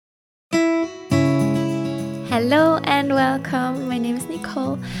Hello and welcome. My name is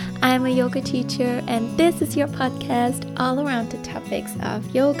Nicole. I'm a yoga teacher, and this is your podcast all around the topics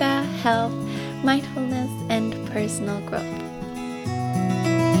of yoga, health, mindfulness, and personal growth.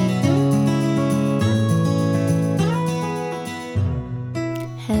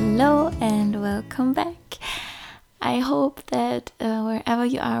 Hello and welcome back. I hope that wherever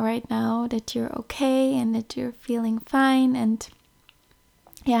you are right now, that you're okay and that you're feeling fine. And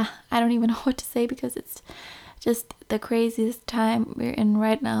yeah, I don't even know what to say because it's just the craziest time we're in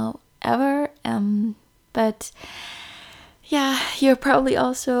right now ever. But yeah, you're probably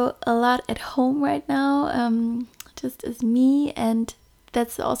also a lot at home right now, just as me, and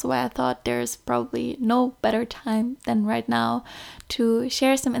that's also why I thought there's probably no better time than right now to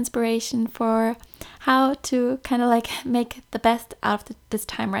share some inspiration for how to kind of like make the best out of this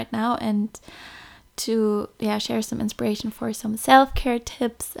time right now, and to share some inspiration for some self-care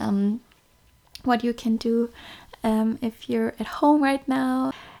tips, what you can do if you're at home right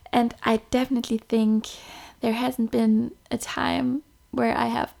now. And I definitely think there hasn't been a time where I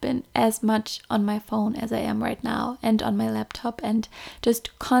have been as much on my phone as I am right now, and on my laptop, and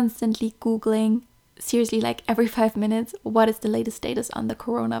just constantly Googling, seriously, like every 5 minutes, what is the latest status on the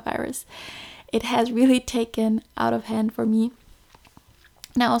coronavirus. It has really taken out of hand for me.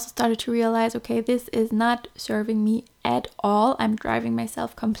 And I also started to realize, okay, this is not serving me at all. I'm driving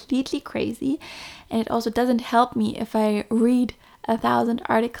myself completely crazy. And it also doesn't help me if I read 1,000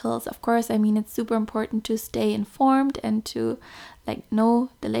 articles. Of course, I mean, it's super important to stay informed and to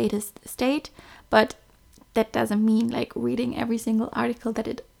know the latest state. But that doesn't mean like reading every single article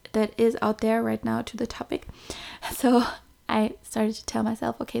that is out there right now to the topic. So I started to tell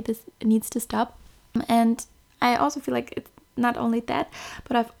myself, okay, this needs to stop. And I also feel like it's not only that,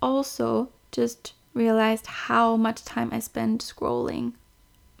 but I've also just realized how much time I spend scrolling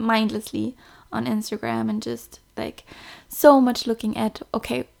mindlessly on Instagram, and just like so much looking at,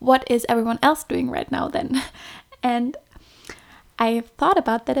 okay, what is everyone else doing right now then? And I've thought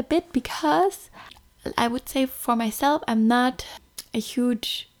about that a bit, because I would say for myself, I'm not a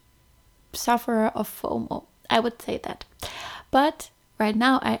huge sufferer of FOMO. I would say that. But right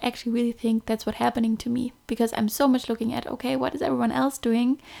now, I actually really think that's what's happening to me, because I'm so much looking at, okay, what is everyone else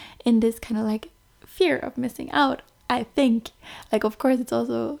doing, in this kind of like fear of missing out, I think. Like, of course, it's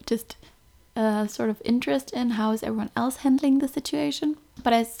also just a sort of interest in how is everyone else handling the situation.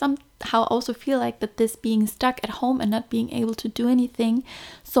 But I somehow also feel like that this being stuck at home and not being able to do anything,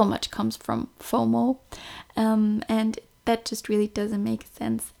 so much comes from FOMO. And that just really doesn't make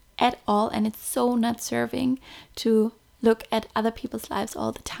sense at all. And it's so not serving to look at other people's lives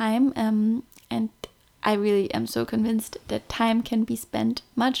all the time, and I really am so convinced that time can be spent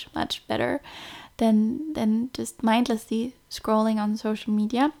much, much better than just mindlessly scrolling on social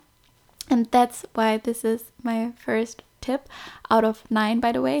media. And that's why this is my first tip out of 9,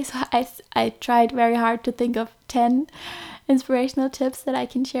 by the way. So I tried very hard to think of 10 inspirational tips that I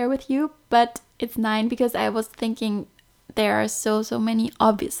can share with you, but it's 9 because I was thinking there are so many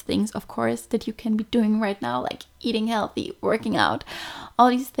obvious things, of course, that you can be doing right now, like eating healthy, working out, all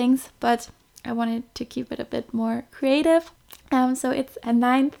these things. But I wanted to keep it a bit more creative. So it's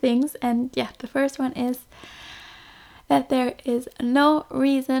 9 things. And the first one is that there is no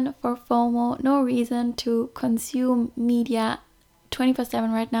reason for FOMO, no reason to consume media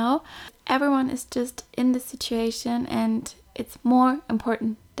 24/7 right now. Everyone is just in this situation, and it's more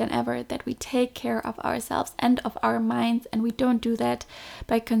important than ever that we take care of ourselves and of our minds, and we don't do that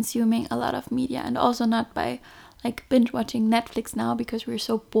by consuming a lot of media, and also not by like binge watching Netflix now because we're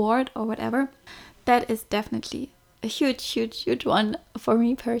so bored or whatever. That is definitely a huge one for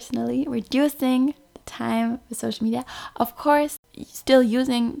me personally. Reducing the time with social media. Of course, still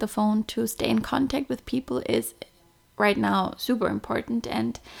using the phone to stay in contact with people is right now super important,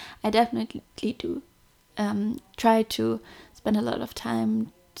 and I definitely do try to spend a lot of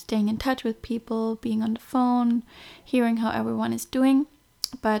time staying in touch with people, being on the phone, hearing how everyone is doing.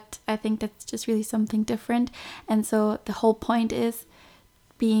 But I think that's just really something different. And so the whole point is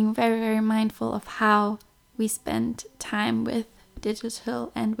being very, very mindful of how we spend time with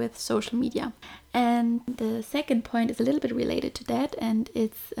digital and with social media. And the second point is a little bit related to that, and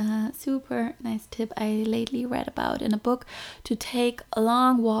it's a super nice tip I lately read about in a book: to take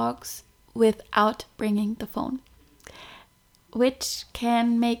long walks without bringing the phone, which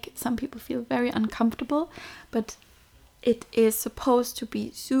can make some people feel very uncomfortable, but it is supposed to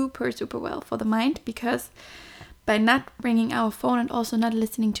be super well for the mind, because by not bringing our phone and also not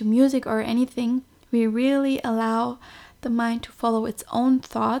listening to music or anything, we really allow the mind to follow its own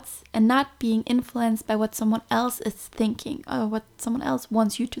thoughts and not being influenced by what someone else is thinking or what someone else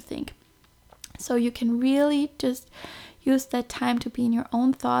wants you to think. So you can really just use that time to be in your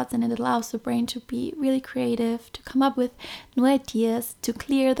own thoughts, and it allows the brain to be really creative, to come up with new ideas, to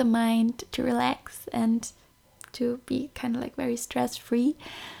clear the mind, to relax, and to be kind of like very stress-free.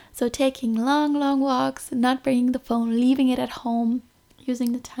 So taking long walks, not bringing the phone, leaving it at home,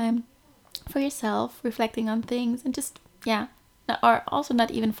 using the time for yourself, reflecting on things, and just, or also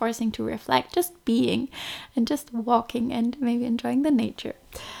not even forcing to reflect, just being and just walking and maybe enjoying the nature.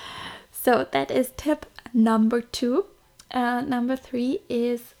 So that is tip number 2. Number 3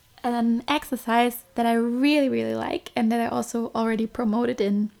 is an exercise that I really like, and that I also already promoted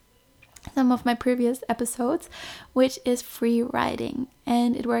in some of my previous episodes, which is free writing.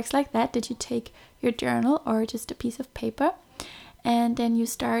 And it works like that you take your journal or just a piece of paper, and then you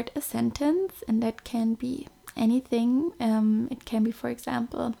start a sentence, and that can be anything. It can be, for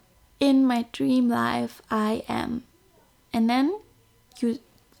example, in my dream life I am, and then you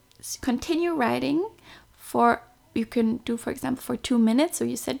continue writing you can do, for example, for 2 minutes. So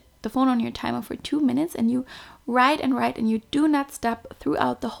you set the phone on your timer for 2 minutes, and you write, and you do not stop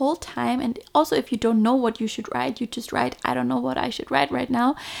throughout the whole time. And also, if you don't know what you should write, you just write, I don't know what I should write right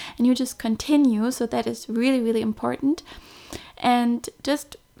now, and you just continue. So that is really important. And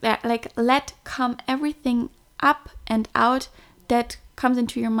just let come everything up and out that comes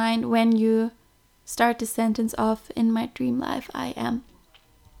into your mind when you start the sentence off, in my dream life I am.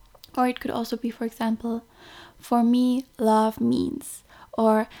 Or it could also be, for example, for me love means,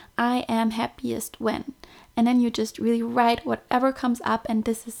 or I am happiest when. And then you just really write whatever comes up. And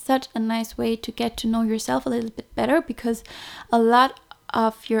this is such a nice way to get to know yourself a little bit better, because a lot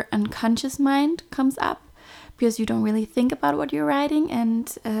of your unconscious mind comes up because you don't really think about what you're writing,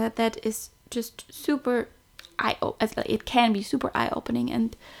 and that is just super it can be super eye-opening,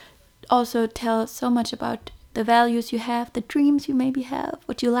 and also tell so much about the values you have, the dreams you maybe have,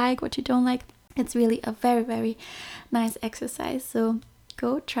 what you like, what you don't like. It's really a very nice exercise, so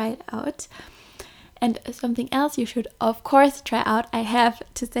go try it out. And something else you should of course try out, I have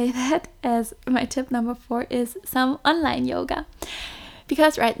to say that as my tip number 4, is some online yoga.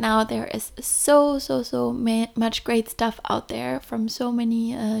 Because right now there is so much great stuff out there from so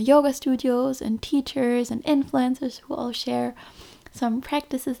many yoga studios and teachers and influencers who all share some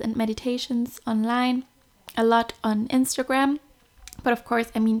practices and meditations online, a lot on Instagram. But of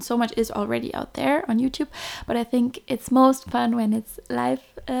course, so much is already out there on YouTube, but I think it's most fun when it's live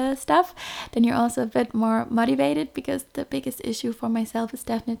stuff. Then you're also a bit more motivated, because the biggest issue for myself is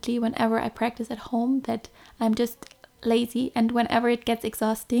definitely whenever I practice at home that I'm just lazy, and whenever it gets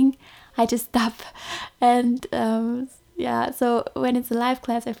exhausting I just stop. And so when it's a live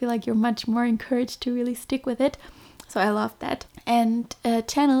class, I feel like you're much more encouraged to really stick with it. So I love that. And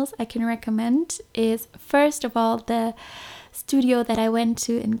channels I can recommend is, first of all, the studio that I went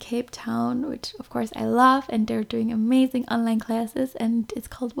to in Cape Town, which of course I love, and they're doing amazing online classes, and it's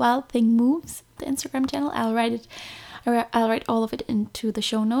called Wild Thing Moves, the Instagram channel. I'll write all of it into the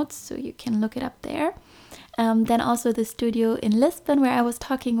show notes so you can look it up there. Then also the studio in Lisbon, where I was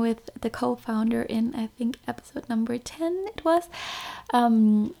talking with the co-founder in, I think, episode number 10 it was.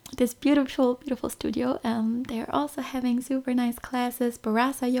 This beautiful studio. They're also having super nice classes,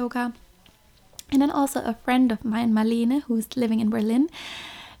 Barasa yoga. And then also a friend of mine, Marlene, who's living in Berlin.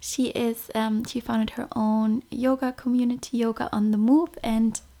 She founded her own yoga community, Yoga on the Move,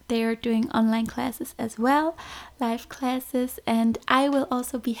 and they're doing online classes as well, live classes, and I will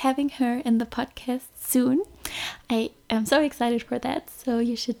also be having her in the podcast soon. I am so excited for that, so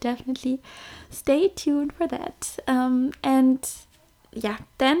you should definitely stay tuned for that.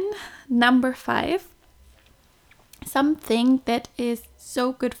 Then number 5, something that is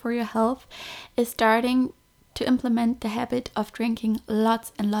so good for your health is starting to implement the habit of drinking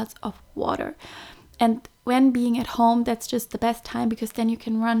lots and lots of water. And when being at home, that's just the best time, because then you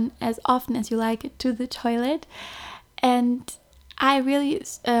can run as often as you like to the toilet. And I really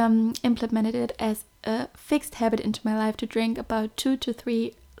implemented it as a fixed habit into my life to drink about 2 to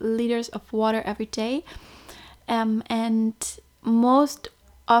 3 liters of water every day. And most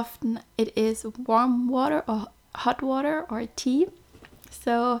often it is warm water or hot water or tea.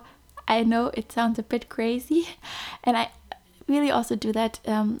 So I know it sounds a bit crazy, and I really also do that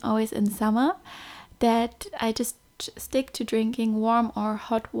always in summer, that I just stick to drinking warm or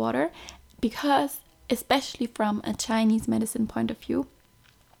hot water, because especially from a Chinese medicine point of view,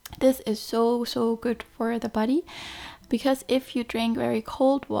 this is so good for the body. Because if you drink very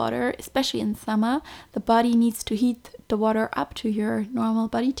cold water, especially in summer, the body needs to heat the water up to your normal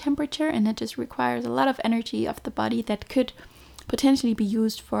body temperature, and it just requires a lot of energy of the body that could potentially be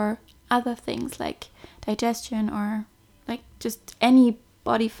used for other things like digestion or like just any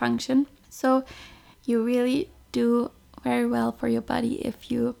body function. So you really do very well for your body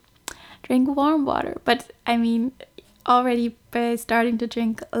if you drink warm water. But I mean, already by starting to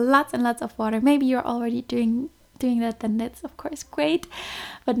drink lots and lots of water, maybe you're already doing that, then that's of course great.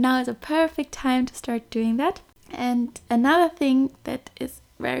 But now is a perfect time to start doing that. And another thing that is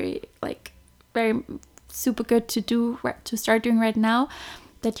very super good to start doing right now,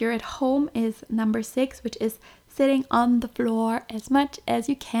 that you're at home, is number 6, which is sitting on the floor as much as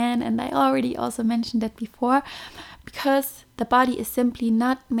you can. And I already also mentioned that before, because the body is simply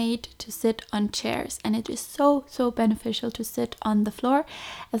not made to sit on chairs, and it is so beneficial to sit on the floor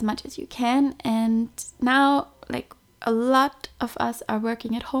as much as you can. And now, like, a lot of us are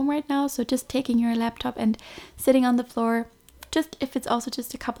working at home right now, so just taking your laptop and sitting on the floor, just if it's also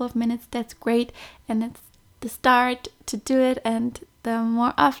just a couple of minutes, that's great. And it's the start to do it, and the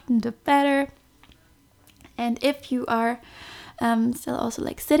more often the better. And if you are still also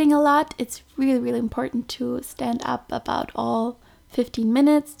like sitting a lot, it's really important to stand up about all 15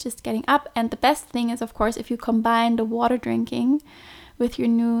 minutes, just getting up. And the best thing is, of course, if you combine the water drinking with your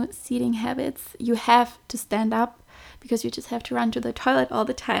new seating habits, you have to stand up because you just have to run to the toilet all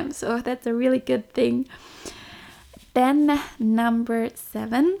the time. So that's a really good thing. Then number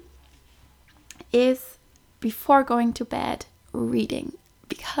 7 is, before going to bed, reading.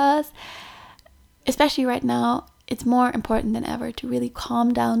 Because especially right now, it's more important than ever to really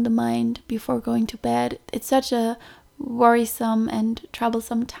calm down the mind before going to bed. It's such a worrisome and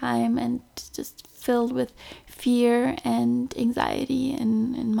troublesome time, and just filled with fear and anxiety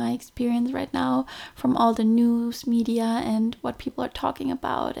in my experience right now, from all the news media and what people are talking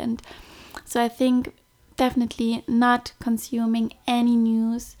about. And so I think definitely not consuming any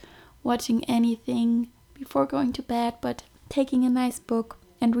news, watching anything before going to bed, but taking a nice book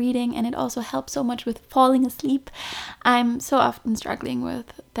and reading. And it also helps so much with falling asleep. I'm so often struggling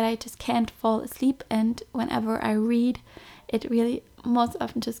with that I just can't fall asleep, and whenever I read, it really most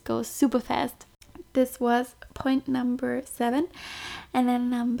often just goes super fast. This was point number 7. And then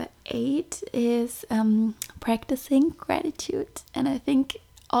number 8 is practicing gratitude. And I think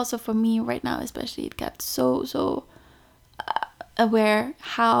also for me right now especially, it got so aware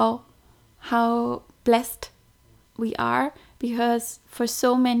how blessed we are, because for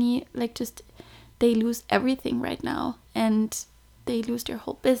so many, like, just they lose everything right now, and they lose their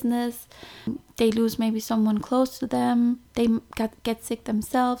whole business, they lose maybe someone close to them, they get sick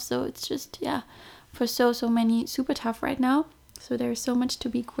themselves. So it's just, yeah, for so many super tough right now. So there's so much to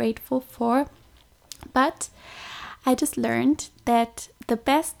be grateful for. But I just learned that the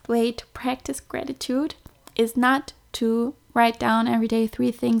best way to practice gratitude is not to write down every day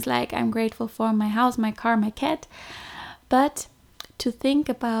 3 things like I'm grateful for my house, my car, my cat, but to think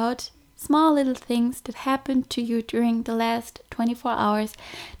about small little things that happened to you during the last 24 hours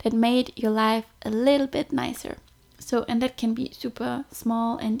that made your life a little bit nicer. So, and that can be super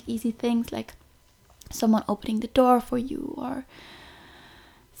small and easy things, like someone opening the door for you, or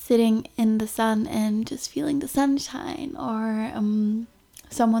sitting in the sun and just feeling the sunshine, or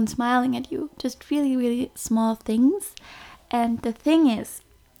someone smiling at you. Just really small things. And the thing is,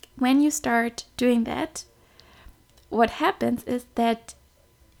 when you start doing that, what happens is that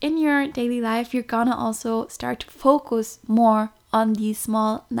in your daily life, you're gonna also start to focus more on these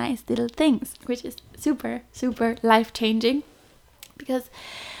small, nice little things, which is super life-changing. Because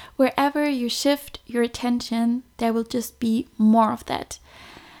wherever you shift your attention, there will just be more of that.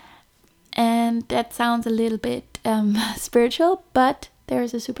 And that sounds a little bit spiritual, but there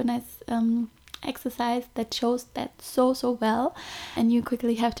is a super nice exercise that shows that so well. And you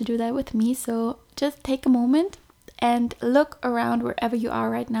quickly have to do that with me. So just take a moment and look around wherever you are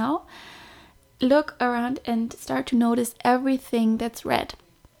right now. Look around and start to notice everything that's red.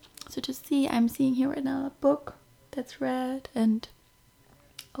 So just see, I'm seeing here right now a book that's red, and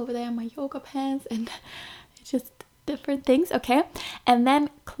over there my yoga pants, and just different things. Okay, and then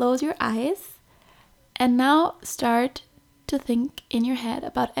close your eyes, and now start to think in your head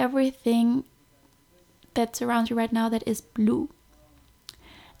about everything that surrounds you right now that is blue.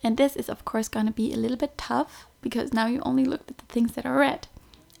 And this is of course gonna be a little bit tough, because now you only looked at the things that are red.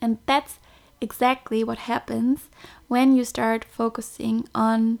 And that's exactly what happens when you start focusing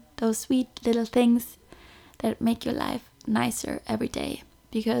on those sweet little things that make your life nicer every day.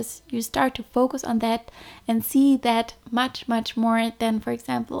 Because you start to focus on that and see that much more than, for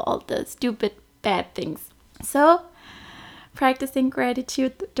example, all the stupid bad things. So, practicing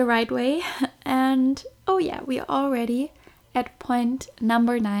gratitude the right way. And oh yeah, we are already at point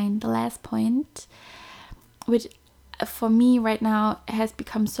number 9, the last point, which for me right now has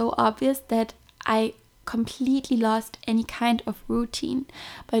become so obvious that I completely lost any kind of routine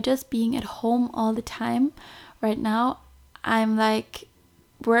by just being at home all the time. Right now, I'm like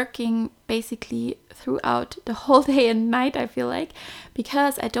working basically throughout the whole day and night, I feel like,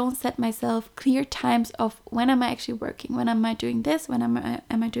 because I don't set myself clear times of when am I actually working, when am I doing this, when am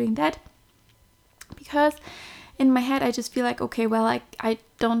I doing that. Because in my head I just feel like, okay, well, I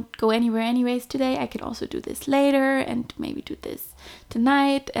don't go anywhere anyways today, I can also do this later and maybe do this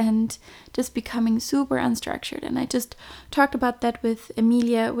tonight, and just becoming super unstructured. And I just talked about that with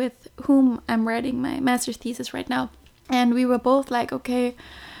Emilia, with whom I'm writing my master's thesis right now. And we were both like, okay,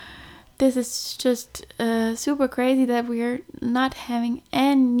 this is just super crazy that we're not having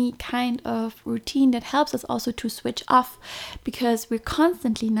any kind of routine that helps us also to switch off, because we're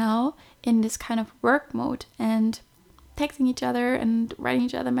constantly now in this kind of work mode and texting each other and writing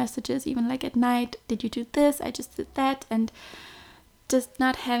each other messages, even like at night. Did you do this? I just did that. And just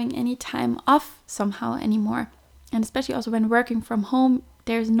not having any time off somehow anymore. And especially also when working from home,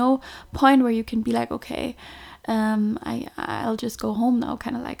 there's no point where you can be like, okay, I'll just go home now,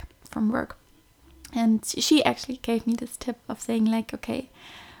 kind of like from work. And she actually gave me this tip of saying like, okay,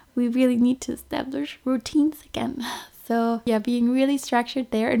 we really need to establish routines again. So yeah, being really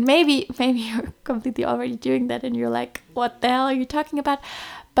structured there. And maybe you're completely already doing that and you're like, what the hell are you talking about?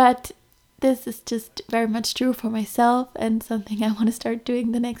 But this is just very much true for myself, and something I want to start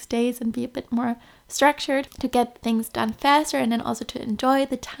doing the next days and be a bit more structured to get things done faster, and then also to enjoy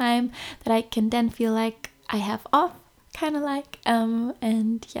the time that I can then feel like I have off, kind of like.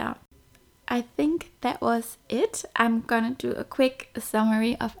 And yeah, I think that was it. I'm gonna do a quick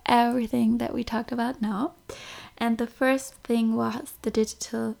summary of everything that we talked about now. And the first thing was the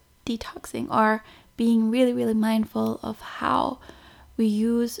digital detoxing, or being really, really mindful of how we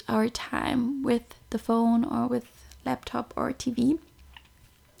use our time with the phone or with laptop or TV.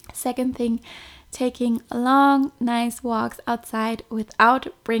 Second thing, taking long, nice walks outside without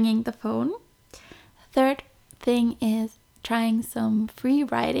bringing the phone. Third thing is trying some free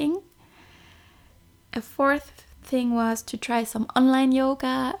writing. A fourth thing was to try some online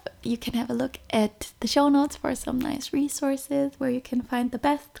yoga. You can have a look at the show notes for some nice resources where you can find the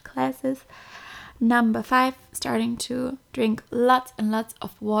best classes. Number 5, starting to drink lots and lots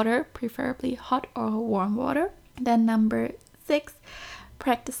of water, preferably hot or warm water. Then number 6,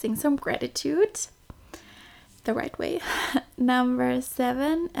 practicing some gratitude the right way. Number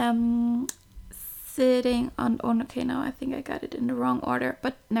 7, sitting on, okay, now I think I got it in the wrong order,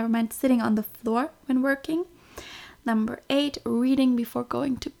 but never mind, sitting on the floor when working. Number 8, reading before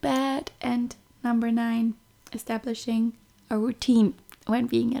going to bed. And number 9, establishing a routine when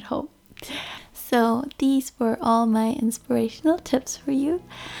being at home. So these were all my inspirational tips for you.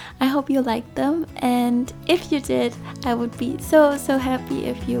 I hope you liked them, and if you did, I would be so happy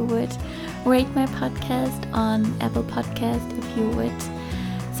if you would rate my podcast on Apple Podcast, if you would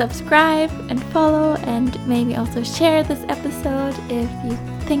subscribe and follow, and maybe also share this episode if you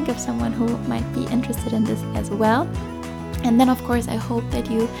think of someone who might be interested in this as well. And then of course I hope that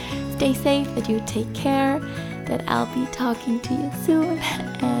you stay safe, that you take care, that I'll be talking to you soon.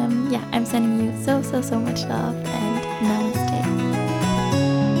 I'm sending you so much love, and